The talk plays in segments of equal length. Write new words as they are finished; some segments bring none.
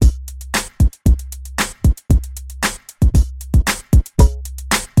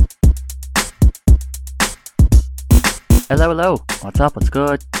Hello, hello. What's up? What's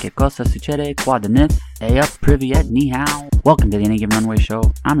good? Que cosa sucede? Quoi de neuf? Hey up, privyet, ni hao. Welcome to the Any Given Runway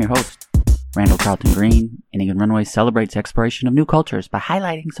show. I'm your host, Randall Carlton Green. Any Given Runway celebrates exploration of new cultures by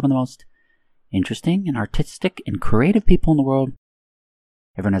highlighting some of the most interesting and artistic and creative people in the world.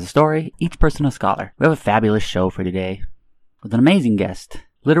 Everyone has a story, each person a scholar. We have a fabulous show for today with an amazing guest.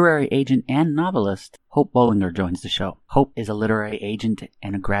 Literary agent and novelist Hope Bollinger joins the show. Hope is a literary agent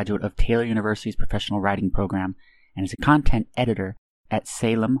and a graduate of Taylor University's professional writing program and is a content editor at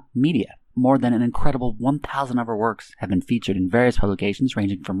Salem Media. More than an incredible 1,000 of her works have been featured in various publications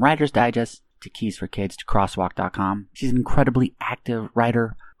ranging from Writer's Digest to Keys for Kids to Crosswalk.com. She's an incredibly active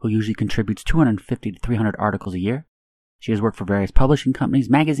writer who usually contributes 250 to 300 articles a year. She has worked for various publishing companies,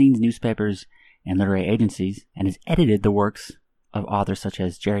 magazines, newspapers, and literary agencies, and has edited the works of authors such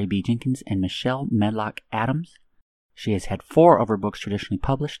as Jerry B. Jenkins and Michelle Medlock Adams. She has had 4 of her books traditionally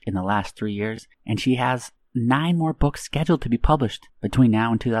published in the last 3 years, and she has 9 more books scheduled to be published between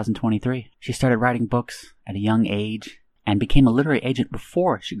now and 2023. She started writing books at a young age and became a literary agent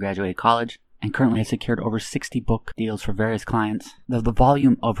before she graduated college, and currently has secured over 60 book deals for various clients. The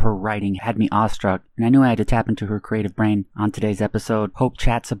volume of her writing had me awestruck, and I knew I had to tap into her creative brain. On today's episode, Hope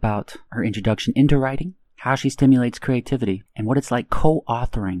chats about her introduction into writing, how she stimulates creativity, and what it's like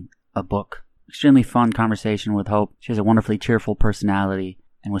co-authoring a book. Extremely fun conversation with Hope. She has a wonderfully cheerful personality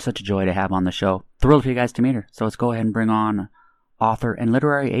and was such a joy to have on the show. Thrilled for you guys to meet her. So let's go ahead and bring on author and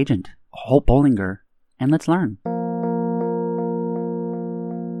literary agent Hope Bollinger, and let's learn.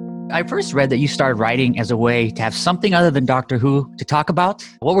 I first read that you started writing as a way to have something other than Doctor Who to talk about.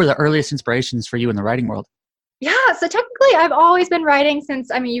 What were the earliest inspirations for you in the writing world? Yeah, so technically I've always been writing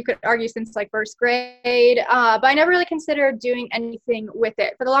since, you could argue since like first grade, but I never really considered doing anything with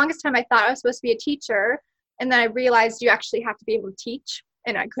it. For the longest time, I thought I was supposed to be a teacher, and then I realized you actually have to be able to teach,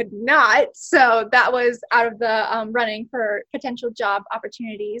 and I could not. So that was out of the running for potential job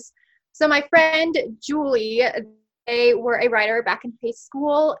opportunities. So my friend Julie, they were a writer back in high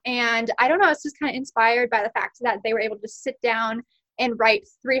school, and I don't know, I was just kind of inspired by the fact that they were able to sit down and write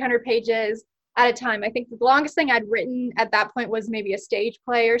 300 pages at a time. I think the longest thing I'd written at that point was maybe a stage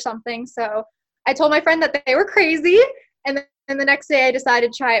play or something. So I told my friend that they were crazy, and then the next day I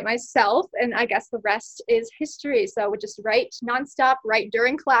decided to try it myself, and I guess the rest is history. So I would just write nonstop, write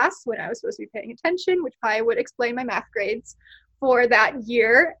during class when I was supposed to be paying attention, which probably would explain my math grades for that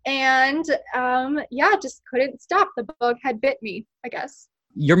year. And just couldn't stop. The bug had bit me, I guess.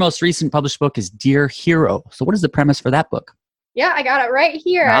 Your most recent published book is Dear Hero. So what is the premise for that book? Yeah, I got it right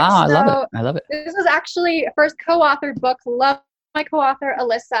here. I love it. This was actually a first co-authored book. Love my co-author,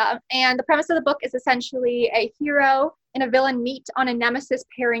 Alyssa. And the premise of the book is essentially a hero and a villain meet on a nemesis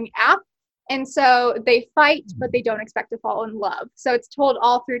pairing app. And so they fight, but they don't expect to fall in love. So it's told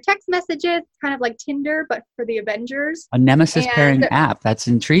all through text messages, kind of like Tinder, but for the Avengers. A nemesis pairing app. That's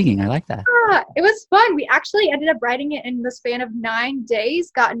intriguing. I like that. It was fun. We actually ended up writing it in the span of 9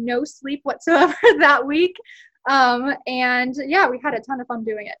 days, got no sleep whatsoever that week. We had a ton of fun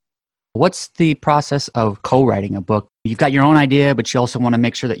doing it. What's the process of co-writing a book? You've got your own idea, but you also want to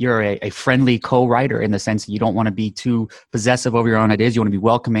make sure that you're a friendly co-writer in the sense that you don't want to be too possessive over your own ideas. You want to be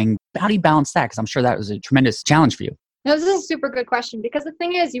welcoming. How do you balance that? Because I'm sure that was a tremendous challenge for you. No, this is a super good question, because the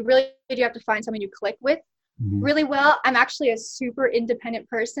thing is, you really do have to find someone you click with really well. I'm actually a super independent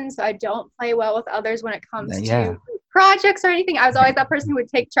person, so I don't play well with others when it comes to projects or anything. I was always that person who would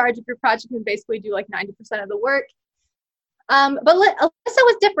take charge of your project and basically do like 90% of the work. But Alyssa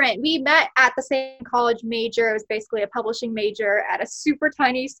was different. We met at the same college major. It was basically a publishing major at a super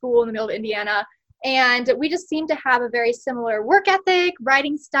tiny school in the middle of Indiana. And we just seemed to have a very similar work ethic,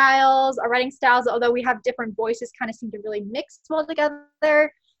 writing styles. Our writing styles, although we have different voices, kind of seem to really mix well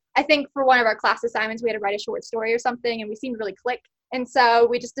together. I think for one of our class assignments, we had to write a short story or something, and we seemed to really click. And so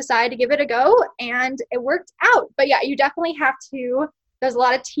we just decided to give it a go, and it worked out. But yeah, you definitely have to. There's a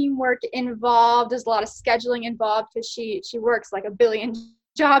lot of teamwork involved. There's a lot of scheduling involved, because she works like a billion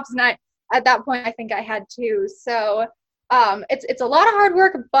jobs. And at that point, I think I had 2. So it's a lot of hard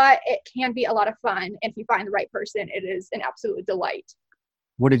work, but it can be a lot of fun. And if you find the right person, it is an absolute delight.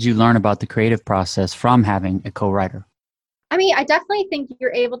 What did you learn about the creative process from having a co-writer? I definitely think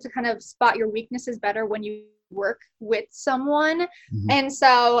you're able to kind of spot your weaknesses better when you work with someone. Mm-hmm. And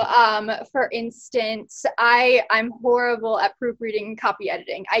so, for instance, I'm horrible at proofreading and copy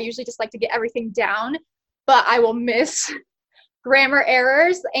editing. I usually just like to get everything down, but I will miss grammar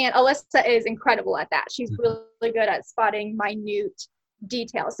errors. And Alyssa is incredible at that. She's really good at spotting minute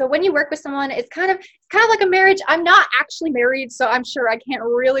details. So when you work with someone, it's kind of like a marriage. I'm not actually married, so I'm sure I can't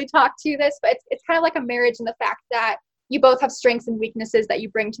really talk to this, but it's kind of like a marriage in the fact that you both have strengths and weaknesses that you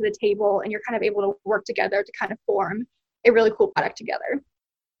bring to the table, and you're kind of able to work together to kind of form a really cool product together.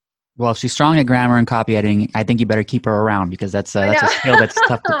 Well, if she's strong at grammar and copy editing, I think you better keep her around, because that's a skill that's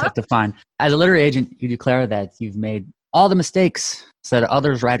tough to find. As a literary agent, you declare that you've made all the mistakes so that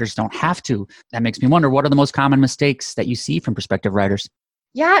others writers don't have to. That makes me wonder, what are the most common mistakes that you see from prospective writers?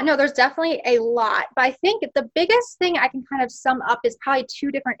 Yeah, no, there's definitely a lot. But I think the biggest thing I can kind of sum up is probably two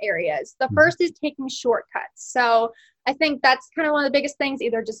different areas. The first is taking shortcuts. So I think that's kind of one of the biggest things,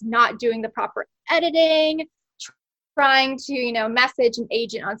 either just not doing the proper editing, trying to, message an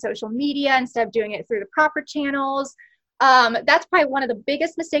agent on social media instead of doing it through the proper channels. That's probably one of the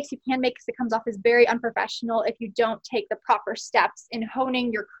biggest mistakes you can make, because it comes off as very unprofessional if you don't take the proper steps in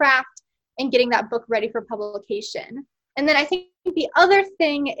honing your craft and getting that book ready for publication. And then I think the other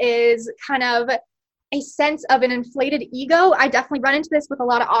thing is kind of a sense of an inflated ego. I definitely run into this with a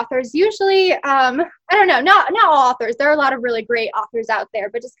lot of authors. Usually, I don't know, not all authors. There are a lot of really great authors out there,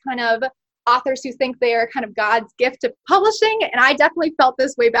 but just kind of authors who think they are kind of God's gift to publishing. And I definitely felt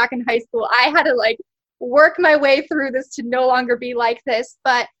this way back in high school. I had to work my way through this to no longer be like this,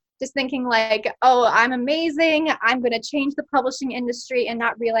 but just thinking oh, I'm amazing, I'm going to change the publishing industry, and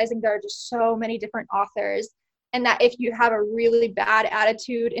not realizing there are just so many different authors. And that if you have a really bad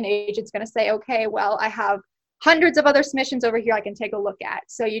attitude, an agent's going to say, okay, well, I have hundreds of other submissions over here I can take a look at.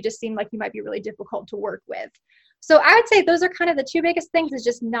 So you just seem like you might be really difficult to work with. So I would say those are kind of the two biggest things, is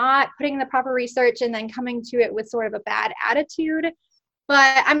just not putting in the proper research and then coming to it with sort of a bad attitude.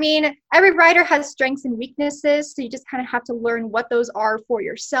 But I mean, every writer has strengths and weaknesses. So you just kind of have to learn what those are for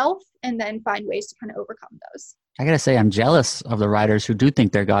yourself and then find ways to kind of overcome those. I got to say, I'm jealous of the writers who do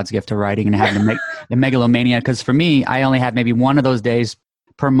think they're God's gift to writing and have the megalomania. Because for me, I only have maybe one of those days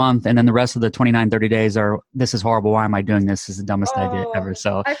per month. And then the rest of the 29, 30 days are, this is horrible. Why am I doing this? This is the dumbest idea ever.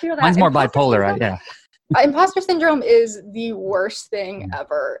 So I feel that. Mine's more bipolar, right? Yeah. Imposter syndrome is the worst thing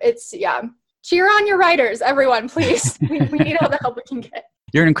ever. It's, cheer on your writers, everyone, please. we need all the help we can get.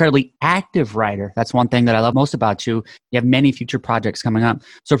 You're an incredibly active writer. That's one thing that I love most about you. You have many future projects coming up.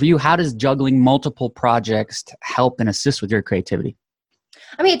 So for you, how does juggling multiple projects help and assist with your creativity?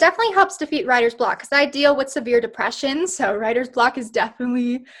 I mean, it definitely helps defeat writer's block, because I deal with severe depression. So writer's block is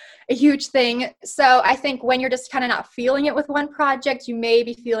definitely a huge thing. So I think when you're just kind of not feeling it with one project, you may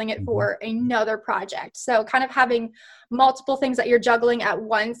be feeling it for another project. So kind of having multiple things that you're juggling at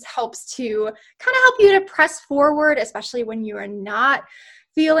once helps to kind of help you to press forward, especially when you are not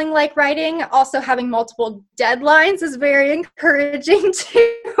feeling like writing. Also, having multiple deadlines is very encouraging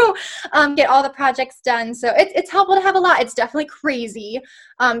to get all the projects done. So it's helpful to have a lot. It's definitely crazy.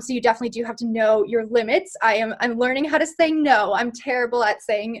 So you definitely do have to know your limits. I'm learning how to say no. I'm terrible at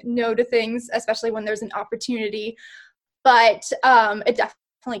saying no to things, especially when there's an opportunity. But it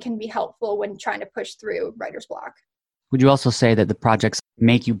definitely can be helpful when trying to push through writer's block. Would you also say that the projects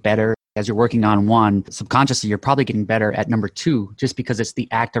make you better as you're working on one? Subconsciously, you're probably getting better at number two, just because it's the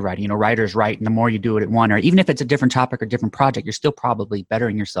act of writing. Writers write, and the more you do it at one, or even if it's a different topic or different project, you're still probably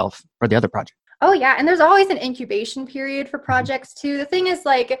bettering yourself for the other project. Oh, yeah. And there's always an incubation period for projects, too. The thing is,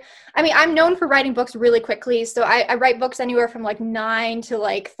 I'm known for writing books really quickly. So I write books anywhere from 9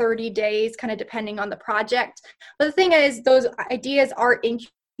 to 30 days, kind of depending on the project. But the thing is, those ideas are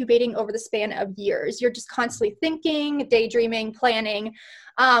incubating over the span of years. You're just constantly thinking, daydreaming, planning.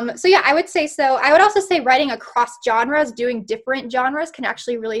 So yeah, I would say so. I would also say writing across genres, doing different genres can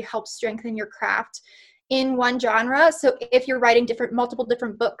actually really help strengthen your craft in one genre. So if you're writing multiple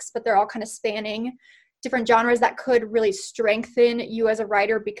different books, but they're all kind of spanning different genres, that could really strengthen you as a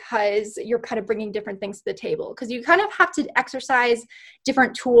writer, because you're kind of bringing different things to the table, because you kind of have to exercise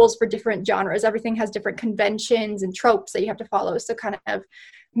different tools for different genres. Everything has different conventions and tropes that you have to follow. So kind of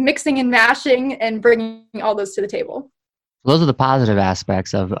mixing and mashing and bringing all those to the table. Those are the positive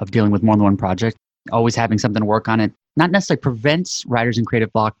aspects of dealing with more than one project. Always having something to work on. It not necessarily prevents writers in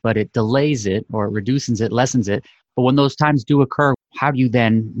creative block, but it delays it or reduces it, lessens it. But when those times do occur, how do you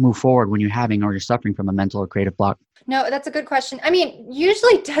then move forward when you're having or you're suffering from a mental or creative block? No, that's a good question. I mean,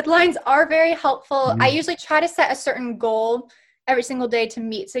 usually deadlines are very helpful. I usually try to set a certain goal every single day to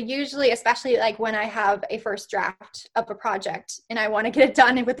meet. So usually, especially when I have a first draft of a project and I want to get it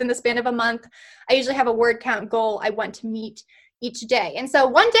done within the span of a month, I usually have a word count goal I want to meet each day. And so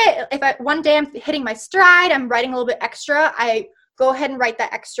one day I'm hitting my stride, I'm writing a little bit extra, I go ahead and write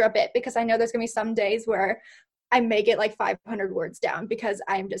that extra bit, because I know there's going to be some days where I may get 500 words down because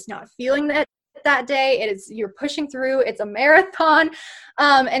I'm just not feeling that day. You're pushing through, it's a marathon.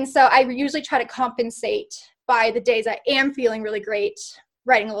 And so I usually try to compensate by the days I am feeling really great,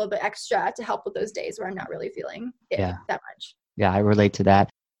 writing a little bit extra to help with those days where I'm not really feeling it that much. Yeah, I relate to that.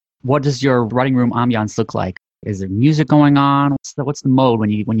 What does your writing room ambiance look like? Is there music going on? What's the mode when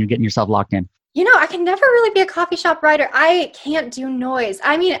you're getting yourself locked in? I can never really be a coffee shop writer. I can't do noise.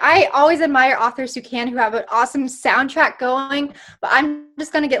 I mean, I always admire authors who have an awesome soundtrack going, but I'm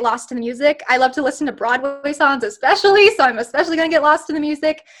just going to get lost in the music. I love to listen to Broadway songs especially, so I'm especially going to get lost in the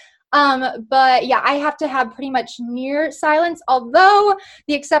music. But yeah, I have to have pretty much near silence, although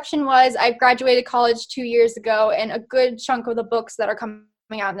the exception was I graduated college 2 years ago, and a good chunk of the books that are coming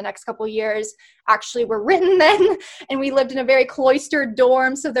out in the next couple of years actually were written then, and we lived in a very cloistered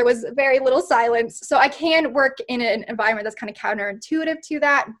dorm, so there was very little silence. So I can work in an environment that's kind of counterintuitive to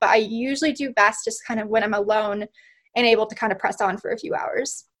that, but I usually do best just kind of when I'm alone and able to kind of press on for a few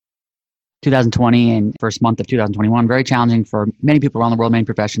hours. 2020 and first month of 2021, very challenging for many people around the world, many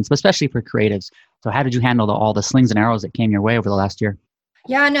professions, but especially for creatives. So how did you handle all the slings and arrows that came your way over the last year?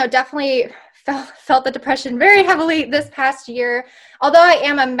 Yeah, no, definitely felt the depression very heavily this past year. Although I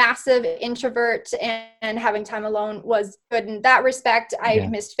am a massive introvert, and having time alone was good in that respect. I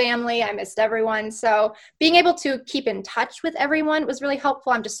missed family. I missed everyone. So being able to keep in touch with everyone was really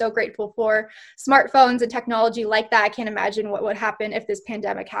helpful. I'm just so grateful for smartphones and technology like that. I can't imagine what would happen if this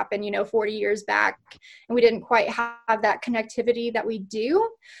pandemic happened, 40 years back, and we didn't quite have that connectivity that we do.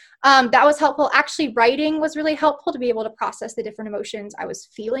 That was helpful. Actually, writing was really helpful to be able to process the different emotions I was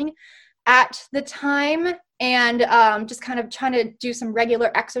feeling at the time, and just kind of trying to do some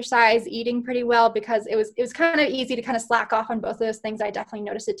regular exercise, eating pretty well, because it was kind of easy to kind of slack off on both of those things. I definitely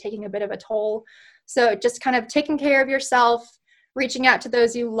noticed it taking a bit of a toll. So just kind of taking care of yourself, reaching out to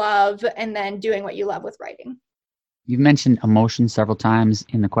those you love, and then doing what you love with writing. You've mentioned emotions several times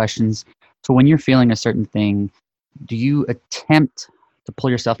in the questions. So when you're feeling a certain thing, do you attempt to pull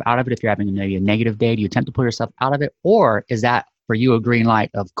yourself out of it? If you're having maybe a negative day, do you attempt to pull yourself out of it? Or is that for you a green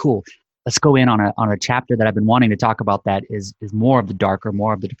light of, cool, let's go in on a chapter that I've been wanting to talk about that is more of the darker,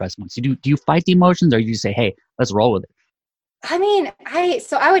 more of the depressed ones? So do you fight the emotions, or do you say, hey, let's roll with it? I mean, I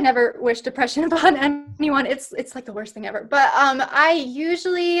would never wish depression upon anyone. It's like the worst thing ever. But I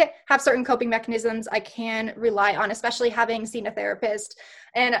usually have certain coping mechanisms I can rely on, especially having seen a therapist,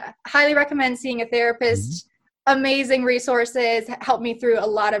 and highly recommend seeing a therapist. Mm-hmm. Amazing resources, helped me through a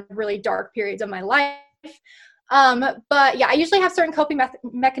lot of really dark periods of my life. But yeah, I usually have certain coping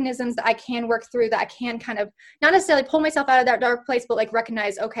mechanisms that I can work through, that I can kind of not necessarily pull myself out of that dark place, but like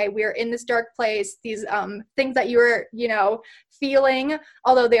recognize, okay, we're in this dark place. These things that you're, feeling,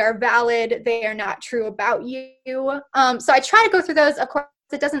 although they are valid, they are not true about you. So I try to go through those. Of course,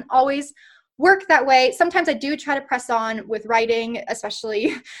 it doesn't always work that way. Sometimes I do try to press on with writing,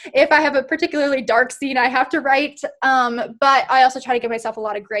 especially if I have a particularly dark scene I have to write. But I also try to give myself a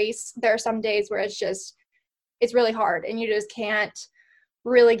lot of grace. There are some days where it's really hard and you just can't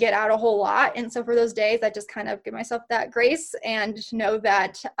really get out a whole lot. And so for those days, I just kind of give myself that grace and know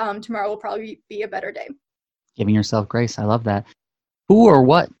that tomorrow will probably be a better day. Giving yourself grace. I love that. Who or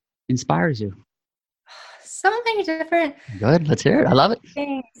what inspires you? So many different. Good. Let's hear it. I love it.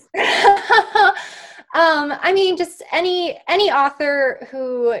 Things. I mean, just any author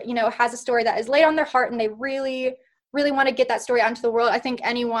who, has a story that is laid on their heart and they really want to get that story onto the world. I think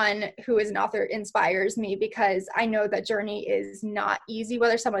anyone who is an author inspires me, because I know that journey is not easy,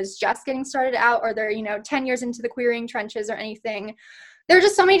 whether someone is just getting started out or they're, 10 years into the querying trenches or anything. There are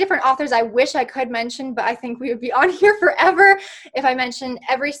just so many different authors I wish I could mention, but I think we would be on here forever if I mentioned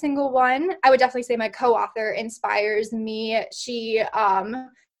every single one. I would definitely say my co-author inspires me. She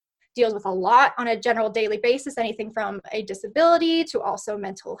deals with a lot on a general daily basis, anything from a disability to also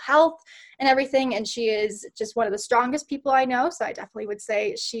mental health and everything. And she is just one of the strongest people I know. So I definitely would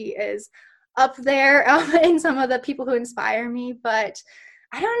say she is up there in some of the people who inspire me. But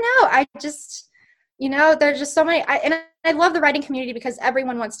I don't know. I just, there's just so many. I love the writing community because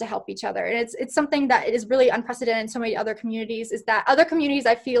everyone wants to help each other. And it's something that is really unprecedented in so many other communities, is that other communities,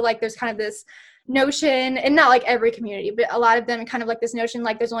 I feel like there's kind of this notion, and not like every community, but a lot of them kind of like this notion,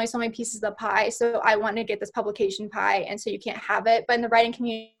 like there's only so many pieces of the pie. So I want to get this publication pie, and so you can't have it. But in the writing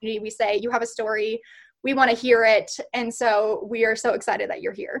community, we say, you have a story, we want to hear it. And so we are so excited that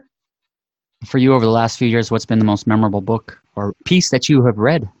you're here. For you, over the last few years, what's been the most memorable book or piece that you have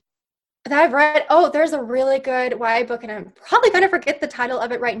read? That I've read, there's a really good YA book, and I'm probably going to forget the title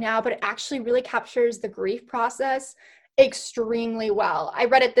of it right now, but it actually really captures the grief process extremely well. I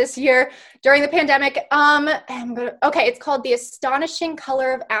read it this year during the pandemic. It's called The Astonishing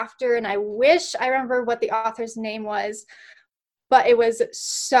Color of After, and I wish I remember what the author's name was, but it was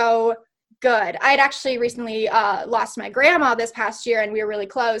so good. I had actually recently lost my grandma this past year, and we were really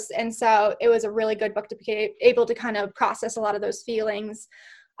close, and so it was a really good book to be able to kind of process a lot of those feelings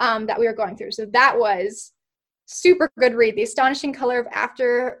that we were going through. So that was super good read. The Astonishing Color of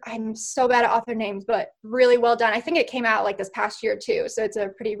After. I'm so bad at author names, but really well done. I think it came out like this past year too, so it's a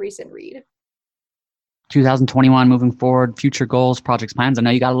pretty recent read. 2021 moving forward, future goals, projects, plans? I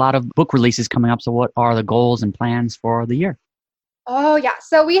know you got a lot of book releases coming up. So what are the goals and plans for the year? Oh, yeah.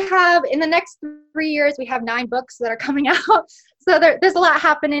 So we have, in the next 3 years, we have 9 books that are coming out. So there's a lot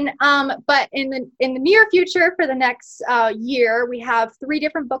happening. But in the near future, for the next year, we have 3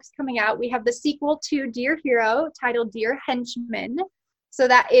 different books coming out. We have the sequel to Dear Hero, titled Dear Henchman. So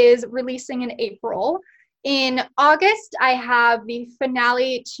that is releasing in April. In August, I have the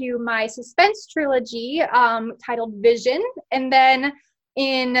finale to my suspense trilogy, titled Vision. And then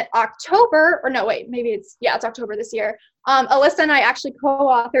in October, or no, wait, maybe it's October this year. Alyssa and I actually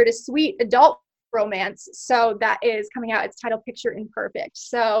co-authored a sweet adult romance. So that is coming out. It's titled Picture Imperfect.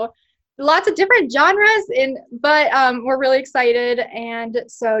 So lots of different genres, but we're really excited. And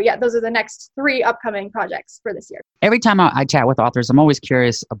so, yeah, those are the next 3 upcoming projects for this year. Every time I chat with authors, I'm always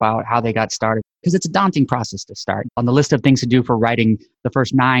curious about how they got started, because it's a daunting process to start. On the list of things to do for writing, the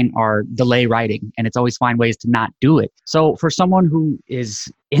first 9 are delay writing, and it's always find ways to not do it. So for someone who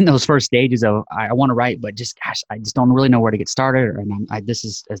is in those first stages of, I want to write, but I just don't really know where to get started, and this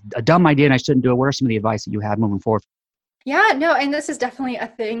is a dumb idea and I shouldn't do it. What are some of the advice that you have moving forward? Yeah, no, and this is definitely a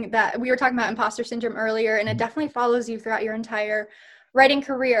thing that we were talking about, imposter syndrome, earlier, and it definitely follows you throughout your entire writing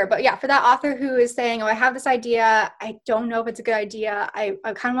career. But yeah, for that author who is saying, oh, I have this idea, I don't know if it's a good idea, I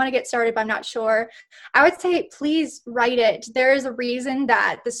kind of want to get started, but I'm not sure, I would say, please write it. There is a reason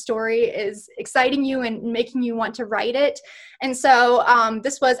that the story is exciting you and making you want to write it. And so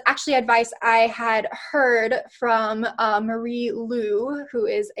this was actually advice I had heard from Marie Lu, who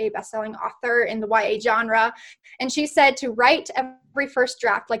is a best-selling author in the YA genre. And she said to write every first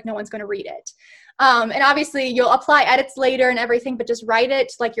draft like no one's going to read it. And obviously you'll apply edits later and everything, but just write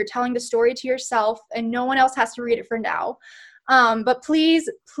it like you're telling the story to yourself and no one else has to read it for now. But please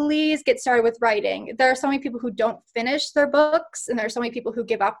get started with writing. There are so many people who don't finish their books, and there are so many people who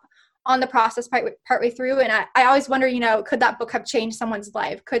give up on the process partway through. And I always wonder, could that book have changed someone's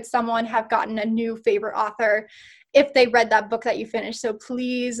life? Could someone have gotten a new favorite author if they read that book that you finished? So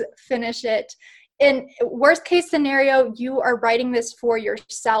please finish it. In worst case scenario, you are writing this for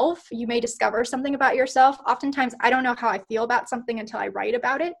yourself. You may discover something about yourself. Oftentimes, I don't know how I feel about something until I write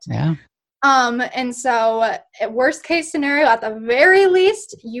about it. Yeah. And so at worst case scenario, at the very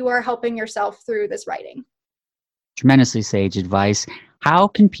least, you are helping yourself through this writing. Tremendously sage advice. How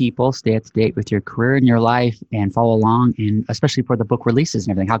can people stay up to date with your career and your life and follow along, and especially for the book releases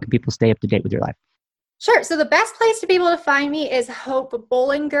and everything? How can people stay up to date with your life? Sure. So the best place to be able to find me is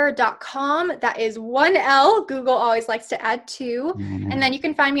hopebolinger.com. That is 1 L. Google always likes to add 2. Mm-hmm. And then you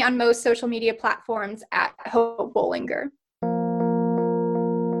can find me on most social media platforms at Hope Bolinger.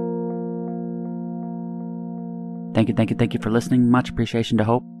 Thank you for listening. Much appreciation to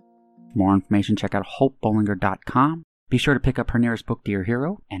Hope. For more information, check out hopebolinger.com. Be sure to pick up her nearest book, Dear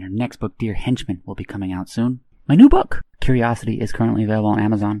Hero, and her next book, Dear Henchman, will be coming out soon. My new book, Curiosity, is currently available on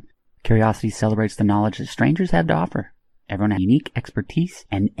Amazon. Curiosity celebrates the knowledge that strangers have to offer. Everyone has unique expertise,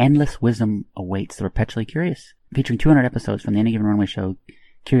 and endless wisdom awaits the perpetually curious. Featuring 200 episodes from the Any Given Runway show,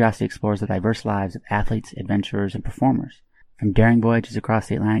 Curiosity explores the diverse lives of athletes, adventurers, and performers. From daring voyages across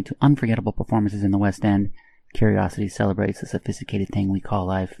the Atlantic to unforgettable performances in the West End, Curiosity celebrates the sophisticated thing we call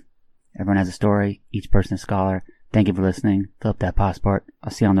life. Everyone has a story, each person a scholar. Thank you for listening. Fill up that passport.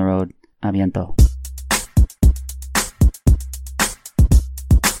 I'll see you on the road. Aviento.